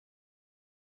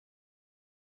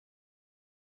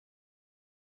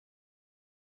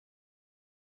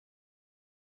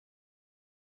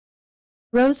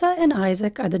Rosa and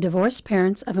Isaac are the divorced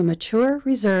parents of a mature,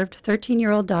 reserved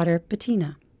 13-year-old daughter,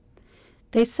 Bettina.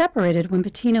 They separated when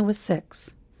Bettina was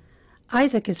 6.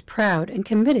 Isaac is proud and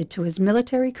committed to his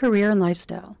military career and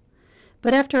lifestyle.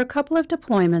 But after a couple of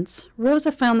deployments,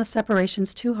 Rosa found the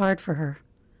separations too hard for her.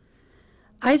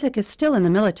 Isaac is still in the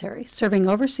military, serving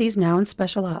overseas now in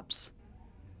special ops.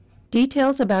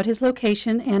 Details about his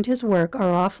location and his work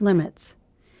are off limits.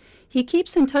 He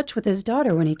keeps in touch with his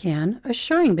daughter when he can,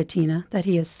 assuring Bettina that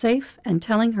he is safe and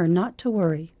telling her not to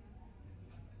worry.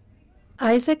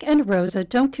 Isaac and Rosa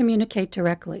don't communicate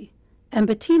directly, and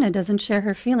Bettina doesn't share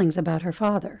her feelings about her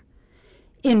father.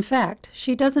 In fact,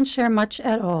 she doesn't share much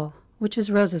at all, which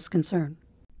is Rosa's concern.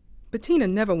 Bettina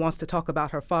never wants to talk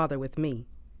about her father with me,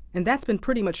 and that's been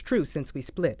pretty much true since we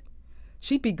split.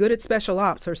 She'd be good at special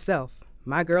ops herself.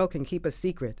 My girl can keep a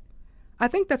secret. I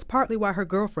think that's partly why her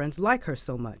girlfriends like her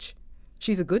so much.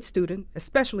 She's a good student,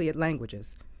 especially at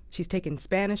languages. She's taken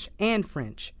Spanish and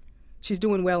French. She's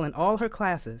doing well in all her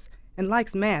classes and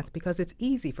likes math because it's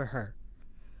easy for her.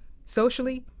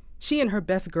 Socially, she and her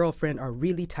best girlfriend are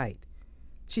really tight.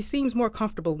 She seems more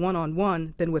comfortable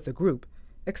one-on-one than with a group,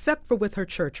 except for with her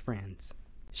church friends.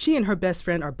 She and her best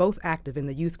friend are both active in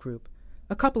the youth group.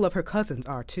 A couple of her cousins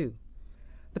are too.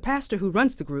 The pastor who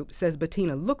runs the group says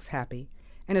Bettina looks happy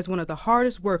and is one of the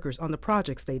hardest workers on the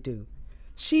projects they do.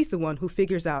 She's the one who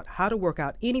figures out how to work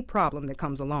out any problem that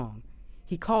comes along.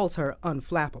 He calls her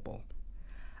unflappable.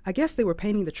 I guess they were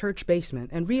painting the church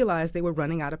basement and realized they were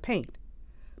running out of paint.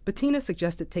 Bettina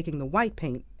suggested taking the white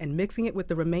paint and mixing it with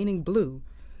the remaining blue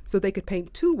so they could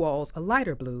paint 2 walls a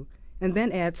lighter blue and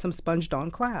then add some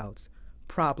sponged-on clouds.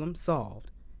 Problem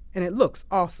solved. And it looks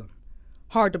awesome.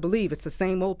 Hard to believe it's the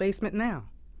same old basement now.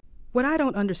 What I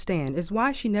don't understand is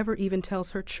why she never even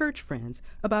tells her church friends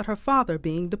about her father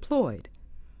being deployed.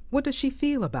 What does she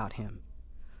feel about him?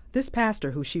 This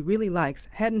pastor, who she really likes,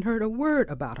 hadn't heard a word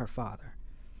about her father.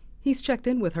 He's checked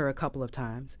in with her a couple of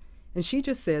times, and she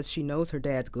just says she knows her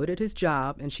dad's good at his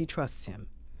job and she trusts him.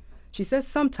 She says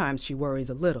sometimes she worries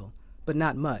a little, but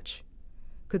not much.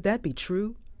 Could that be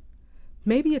true?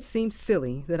 Maybe it seems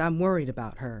silly that I'm worried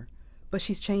about her, but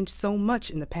she's changed so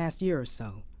much in the past year or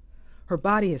so. Her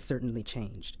body has certainly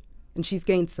changed, and she's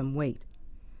gained some weight.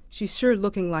 She's sure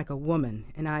looking like a woman,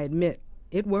 and I admit,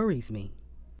 it worries me.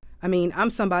 I mean, I'm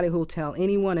somebody who'll tell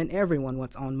anyone and everyone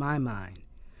what's on my mind.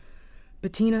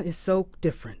 Bettina is so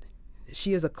different.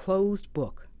 She is a closed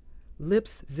book,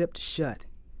 lips zipped shut.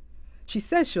 She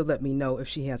says she'll let me know if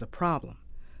she has a problem,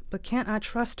 but can't I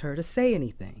trust her to say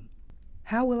anything?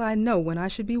 How will I know when I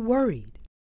should be worried?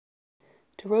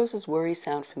 Do Rosa's worries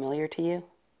sound familiar to you?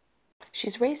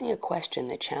 She's raising a question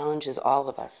that challenges all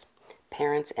of us,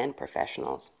 parents and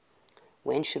professionals.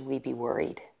 When should we be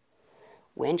worried?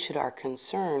 When should our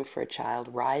concern for a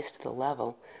child rise to the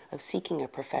level of seeking a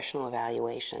professional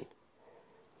evaluation?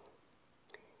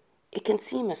 It can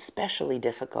seem especially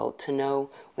difficult to know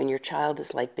when your child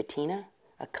is like Bettina,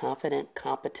 a confident,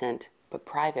 competent, but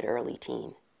private early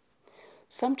teen.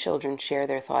 Some children share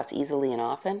their thoughts easily and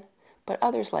often, but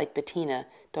others like Bettina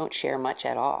don't share much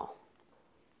at all.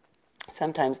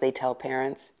 Sometimes they tell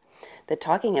parents that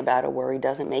talking about a worry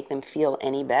doesn't make them feel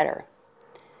any better.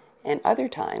 And other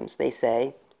times they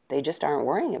say they just aren't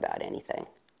worrying about anything.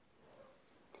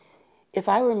 If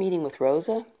I were meeting with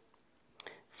Rosa,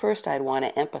 first I'd want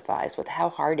to empathize with how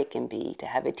hard it can be to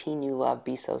have a teen you love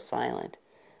be so silent,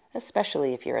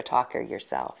 especially if you're a talker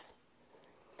yourself.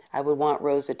 I would want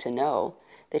Rosa to know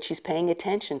that she's paying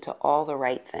attention to all the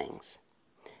right things.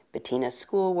 Bettina's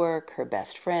schoolwork, her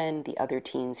best friend, the other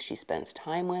teens she spends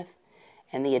time with,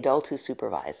 and the adult who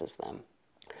supervises them.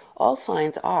 All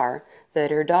signs are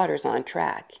that her daughter's on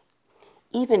track,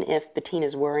 even if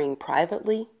Bettina's worrying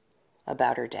privately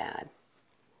about her dad.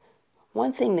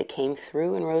 One thing that came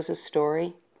through in Rosa's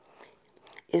story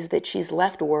is that she's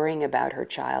left worrying about her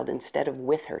child instead of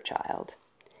with her child.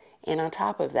 And on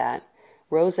top of that,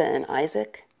 Rosa and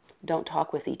Isaac don't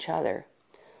talk with each other.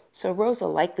 So Rosa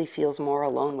likely feels more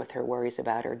alone with her worries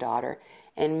about her daughter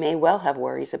and may well have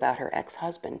worries about her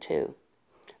ex-husband too.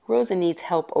 Rosa needs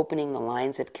help opening the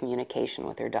lines of communication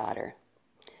with her daughter,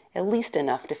 at least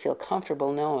enough to feel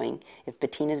comfortable knowing if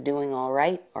Bettina's doing all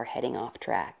right or heading off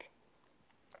track.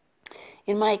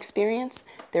 In my experience,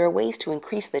 there are ways to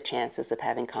increase the chances of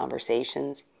having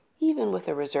conversations, even with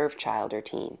a reserved child or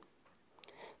teen.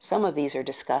 Some of these are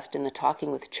discussed in the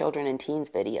Talking with Children and Teens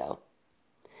video.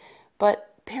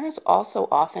 But parents also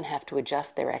often have to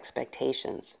adjust their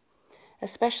expectations,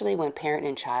 especially when parent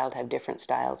and child have different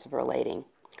styles of relating,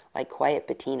 like quiet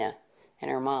Bettina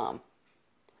and her mom.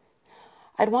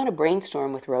 I'd want to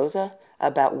brainstorm with Rosa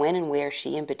about when and where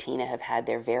she and Bettina have had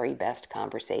their very best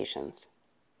conversations.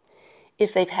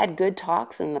 If they've had good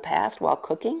talks in the past while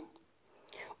cooking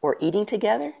or eating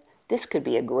together, this could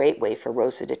be a great way for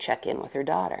Rosa to check in with her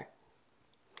daughter.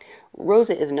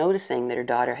 Rosa is noticing that her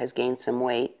daughter has gained some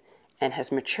weight and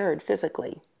has matured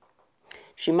physically.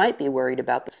 She might be worried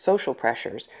about the social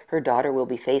pressures her daughter will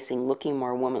be facing looking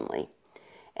more womanly,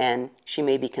 and she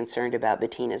may be concerned about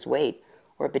Bettina's weight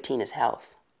or Bettina's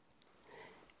health.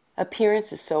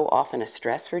 Appearance is so often a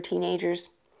stress for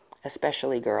teenagers,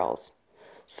 especially girls.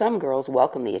 Some girls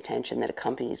welcome the attention that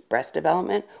accompanies breast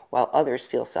development, while others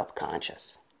feel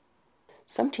self-conscious.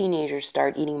 Some teenagers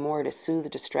start eating more to soothe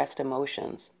distressed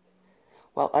emotions,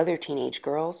 while other teenage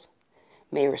girls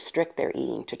may restrict their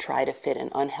eating to try to fit an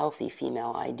unhealthy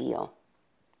female ideal.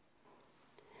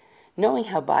 Knowing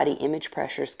how body image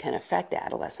pressures can affect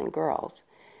adolescent girls,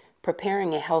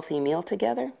 preparing a healthy meal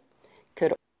together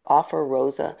could offer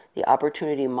Rosa the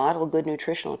opportunity to model good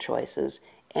nutritional choices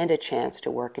and a chance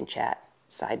to work and chat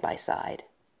side by side.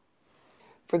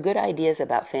 For good ideas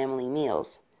about family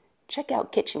meals, check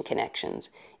out Kitchen Connections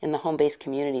in the Home-Based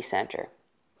Community Center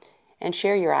and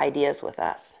share your ideas with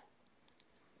us.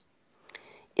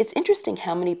 It's interesting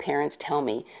how many parents tell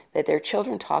me that their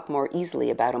children talk more easily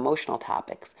about emotional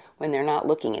topics when they're not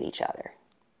looking at each other.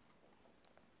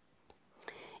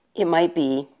 It might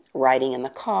be riding in the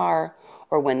car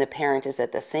or when the parent is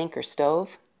at the sink or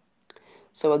stove.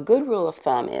 So a good rule of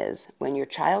thumb is when your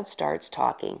child starts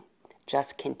talking,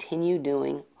 just continue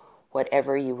doing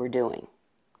whatever you were doing.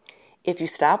 If you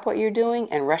stop what you're doing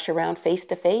and rush around face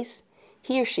to face,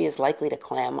 he or she is likely to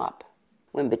clam up.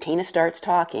 When Bettina starts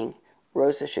talking,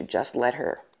 Rosa should just let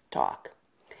her talk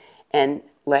and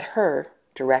let her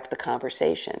direct the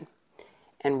conversation,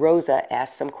 and Rosa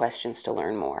ask some questions to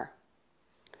learn more.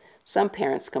 Some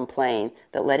parents complain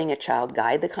that letting a child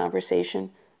guide the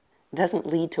conversation doesn't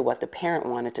lead to what the parent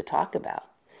wanted to talk about.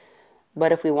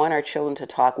 But if we want our children to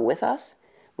talk with us,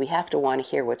 we have to want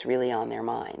to hear what's really on their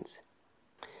minds.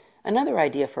 Another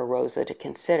idea for Rosa to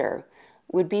consider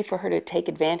would be for her to take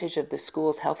advantage of the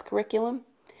school's health curriculum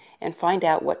and find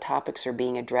out what topics are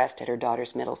being addressed at her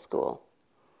daughter's middle school.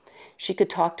 She could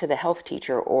talk to the health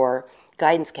teacher or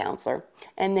guidance counselor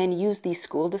and then use these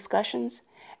school discussions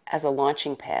as a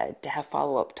launching pad to have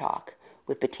follow-up talk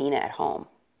with Bettina at home.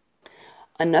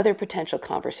 Another potential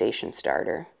conversation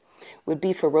starter would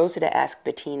be for Rosa to ask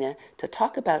Bettina to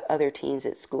talk about other teens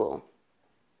at school.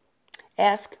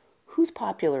 Ask, who's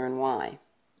popular and why?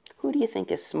 Who do you think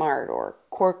is smart or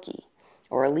quirky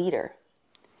or a leader?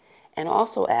 And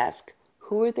also ask,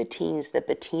 who are the teens that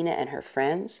Bettina and her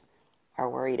friends are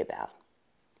worried about?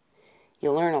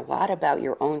 You'll learn a lot about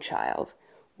your own child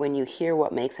when you hear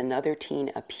what makes another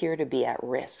teen appear to be at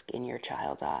risk in your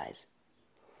child's eyes.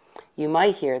 You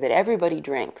might hear that everybody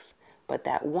drinks, but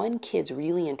that one kid's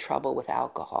really in trouble with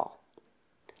alcohol.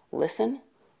 Listen,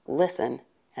 listen,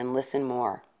 and listen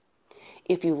more.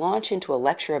 If you launch into a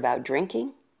lecture about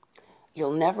drinking,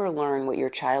 you'll never learn what your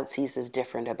child sees as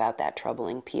different about that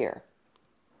troubling peer.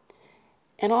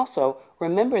 And also,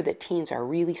 remember that teens are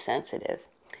really sensitive.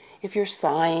 If you're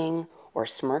sighing or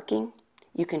smirking,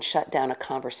 you can shut down a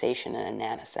conversation in a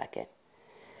nanosecond.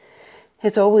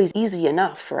 It's always easy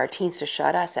enough for our teens to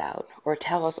shut us out or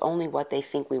tell us only what they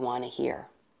think we want to hear.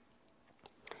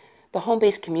 The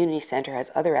Home-Based Community Center has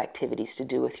other activities to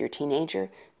do with your teenager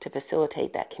to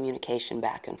facilitate that communication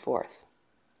back and forth.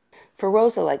 For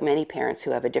Rosa, like many parents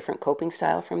who have a different coping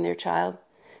style from their child,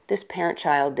 this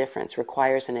parent-child difference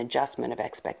requires an adjustment of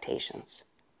expectations.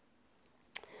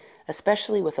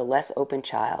 Especially with a less open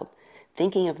child,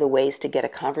 thinking of the ways to get a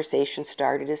conversation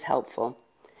started is helpful,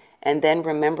 and then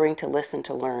remembering to listen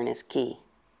to learn is key.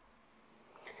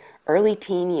 Early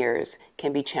teen years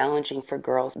can be challenging for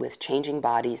girls with changing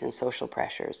bodies and social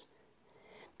pressures.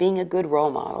 Being a good role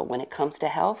model when it comes to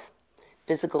health,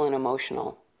 physical and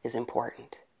emotional, is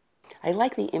important. I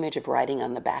like the image of riding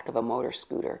on the back of a motor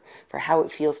scooter for how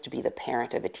it feels to be the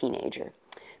parent of a teenager.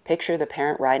 Picture the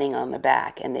parent riding on the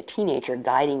back and the teenager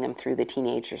guiding them through the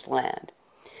teenager's land.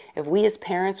 If we as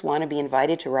parents want to be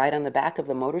invited to ride on the back of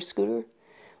the motor scooter,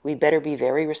 we better be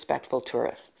very respectful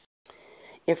tourists.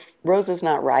 If Rosa's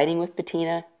not riding with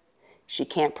Bettina, she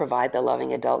can't provide the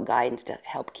loving adult guidance to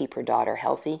help keep her daughter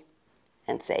healthy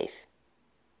and safe.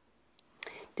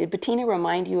 Did Bettina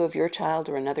remind you of your child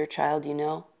or another child you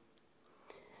know?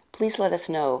 Please let us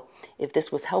know if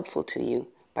this was helpful to you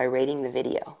by rating the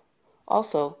video.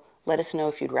 Also, let us know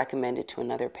if you'd recommend it to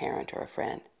another parent or a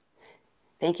friend.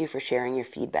 Thank you for sharing your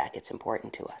feedback. It's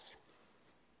important to us.